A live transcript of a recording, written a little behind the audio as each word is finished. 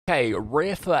Okay,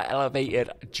 rear foot elevated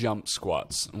jump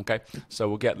squats. Okay, so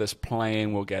we'll get this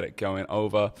playing, we'll get it going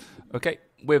over. Okay,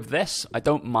 with this, I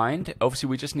don't mind. Obviously,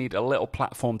 we just need a little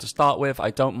platform to start with. I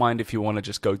don't mind if you want to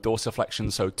just go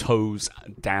dorsiflexion, so toes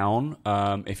down.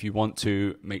 If you want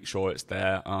to make sure it's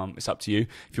there, it's up to you.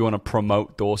 If you want to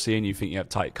promote dorsy and you think you have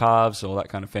tight calves or that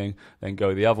kind of thing, then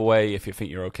go the other way. If you think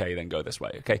you're okay, then go this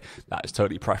way. Okay, that is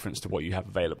totally preference to what you have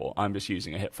available. I'm just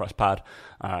using a hip thrust pad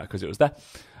because it was there.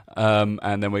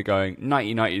 And then we're going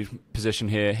 90-90 position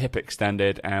here, hip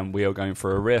extended, and we are going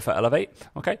for a rear foot elevate,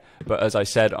 okay? But as I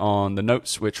said on the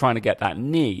notes, we're trying to get that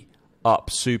knee up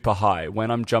super high. When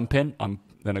I'm jumping, I'm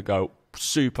going to go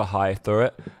super high through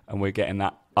it, and we're getting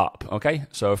that up, okay?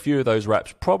 So a few of those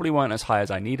reps probably weren't as high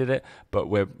as I needed it, but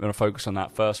we're going to focus on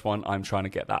that first one. I'm trying to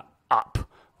get that up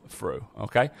through,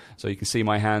 okay? So you can see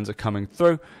my hands are coming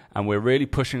through, and we're really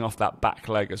pushing off that back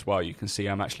leg as well. You can see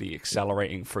I'm actually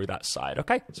accelerating through that side,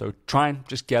 okay? So try and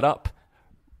just get up,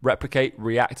 replicate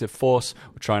reactive force.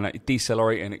 We're trying to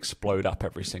decelerate and explode up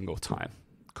every single time.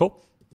 Cool?